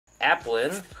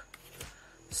Applin,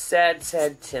 Sad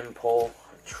Timpole,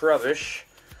 Trubbish.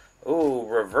 Ooh,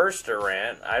 reverse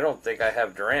Durant. I don't think I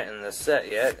have Durant in this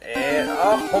set yet. And,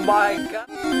 oh my god!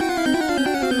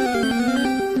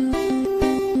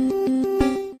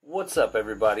 What's up,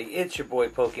 everybody? It's your boy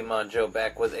Pokemon Joe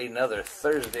back with another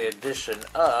Thursday edition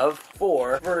of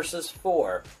 4 vs.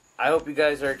 4. I hope you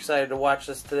guys are excited to watch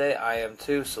this today. I am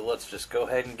too, so let's just go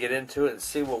ahead and get into it and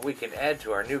see what we can add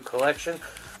to our new collection.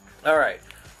 Alright.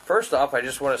 First off, I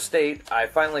just want to state, I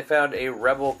finally found a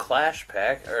Rebel Clash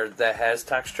pack that has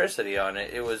Toxtricity on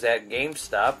it. It was at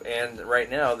GameStop, and right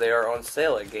now they are on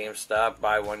sale at GameStop.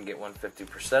 Buy one, get one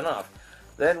 50% off.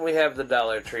 Then we have the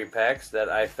Dollar Tree packs that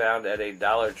I found at a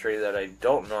Dollar Tree that I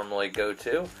don't normally go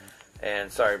to.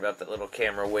 And sorry about that little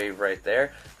camera wave right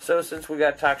there. So since we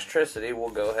got Toxtricity, we'll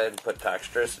go ahead and put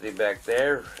Toxtricity back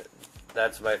there.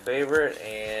 That's my favorite,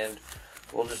 and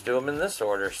we'll just do them in this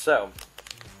order. So,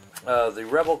 the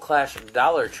Rebel Clash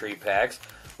Dollar Tree packs,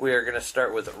 we are going to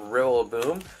start with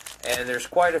Rillaboom, and there's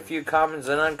quite a few commons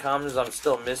and uncommons I'm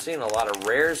still missing, a lot of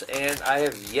rares, and I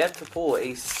have yet to pull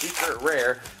a secret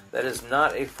rare that is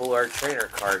not a full art trainer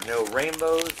card. No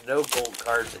rainbows, no gold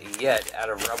cards yet out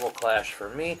of Rebel Clash for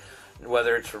me,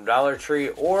 whether it's from Dollar Tree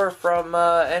or from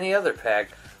any other pack.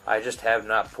 I just have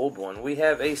not pulled one. We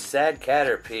have a Sad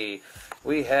Caterpie,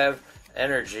 we have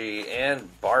Energy, and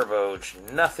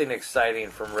Barboach. Nothing exciting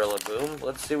from Rillaboom.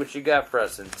 Let's see what you got for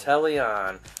us.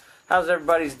 Inteleon. How's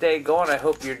everybody's day going? I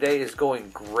hope your day is going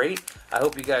great. I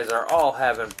hope you guys are all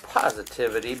having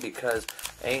positivity, because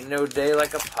ain't no day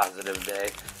like a positive day.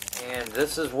 And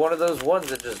this is one of those ones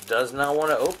that just does not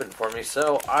want to open for me,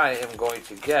 so I am going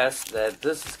to guess that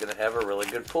this is going to have a really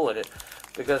good pull in it,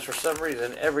 because for some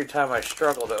reason, every time I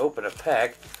struggle to open a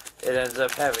pack, it ends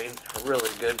up having really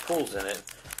good pulls in it.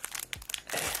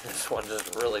 This one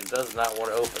just really does not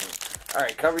want to open.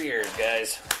 Alright, cover your ears,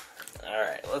 guys.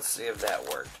 Alright, let's see if that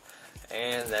worked.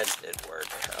 And that did work.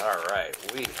 Alright,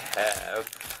 we have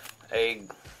a...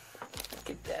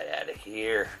 Get that out of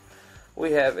here.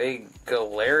 We have a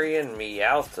Galarian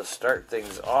Meowth to start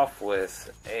things off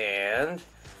with. And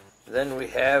then we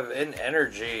have an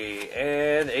Energy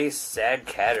and a Sad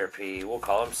Caterpie. We'll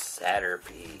call him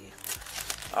Saterpie.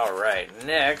 Alright,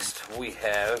 next we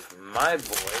have my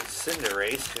boy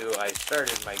Cinderace, who I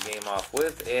started my game off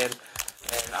with, and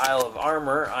an Isle of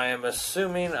Armor. I am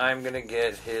assuming I'm going to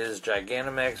get his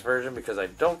Gigantamax version, because I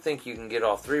don't think you can get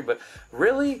all three, but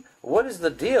really? What is the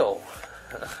deal?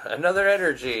 Another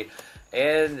Energy.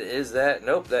 And is that,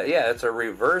 nope, yeah, it's a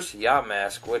reverse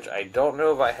Yamask, which I don't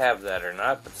know if I have that or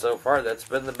not, but so far that's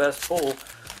been the best pull.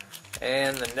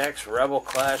 And the next Rebel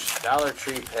Clash Dollar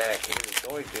Tree pack is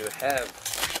going to have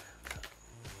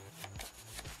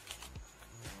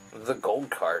the gold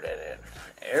card in it.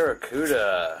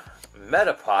 Arrokuda,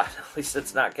 Metapod, at least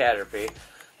it's not Caterpie.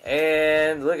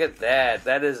 And look at that.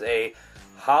 That is a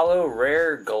Holo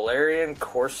Rare Galarian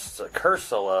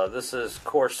Cursula. This is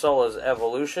Corsola's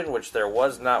evolution, which there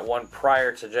was not one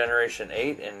prior to Generation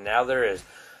 8, and now there is.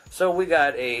 So we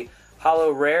got a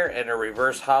Holo Rare and a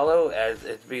Reverse Holo, as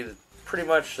it'd be pretty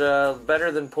much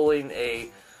better than pulling a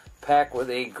pack with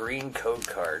a green code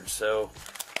card. So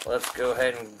let's go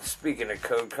ahead and, speaking of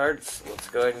code cards, let's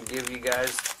go ahead and give you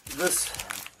guys this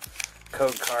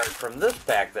code card from this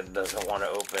pack that doesn't want to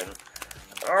open.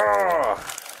 Oh!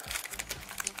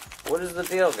 What is the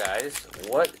deal, guys?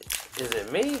 What? Is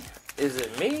it me? Is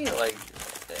it me? Like,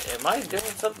 am I doing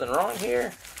something wrong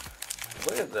here?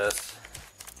 Look at this.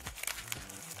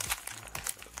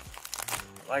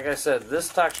 Like I said,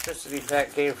 this Toxtricity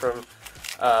pack came from,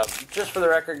 just for the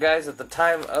record, guys, at the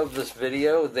time of this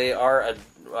video, they are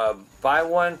a buy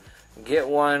one, get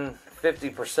one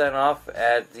 50% off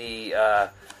at the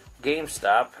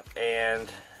GameStop, and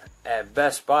at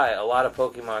Best Buy, a lot of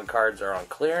Pokemon cards are on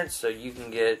clearance, so you can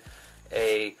get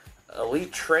a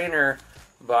Elite Trainer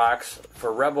box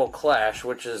for Rebel Clash,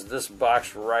 which is this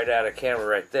box right out of camera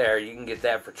right there. You can get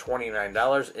that for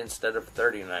 $29 instead of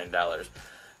 $39.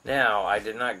 Now, I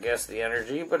did not guess the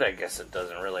Energy, but I guess it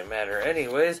doesn't really matter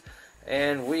anyways.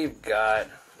 And we've got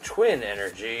Twin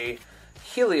Energy,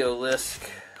 Heliolisk,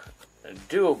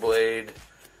 Dual Blade,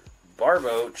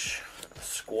 Barboach,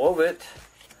 Squovit,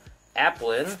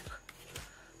 Applin,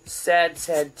 Sad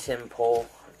Timpole,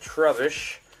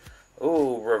 Trubbish.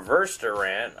 Ooh, reverse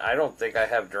Durant. I don't think I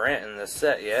have Durant in this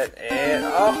set yet. And,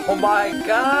 oh my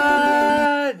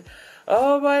god!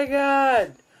 Oh my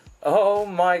god! Oh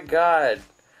my god!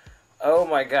 Oh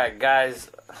my god, guys,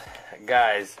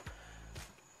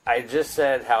 I just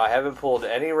said how I haven't pulled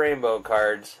any rainbow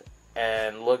cards,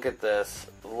 and look at this.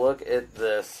 Look at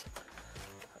this.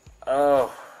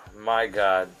 Oh my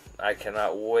god, I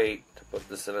cannot wait to Put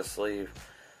this in a sleeve.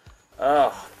 Oh,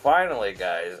 finally,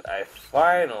 guys. I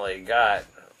finally got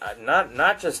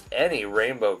not just any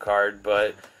rainbow card,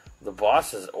 but the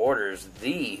boss's orders,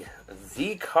 the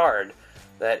card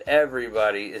that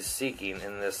everybody is seeking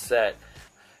in this set.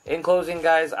 In closing,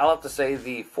 guys, I'll have to say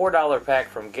the $4 pack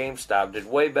from GameStop did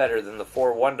way better than the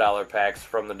 4 $1 packs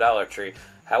from the Dollar Tree.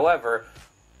 However,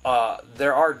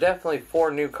 there are definitely 4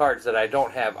 new cards that I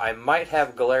don't have. I might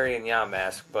have Galarian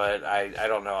Yamask, but I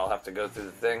don't know. I'll have to go through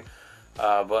the thing.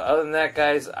 But other than that,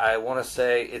 guys, I want to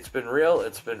say it's been real.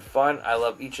 It's been fun. I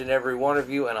love each and every one of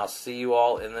you, and I'll see you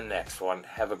all in the next one.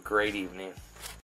 Have a great evening.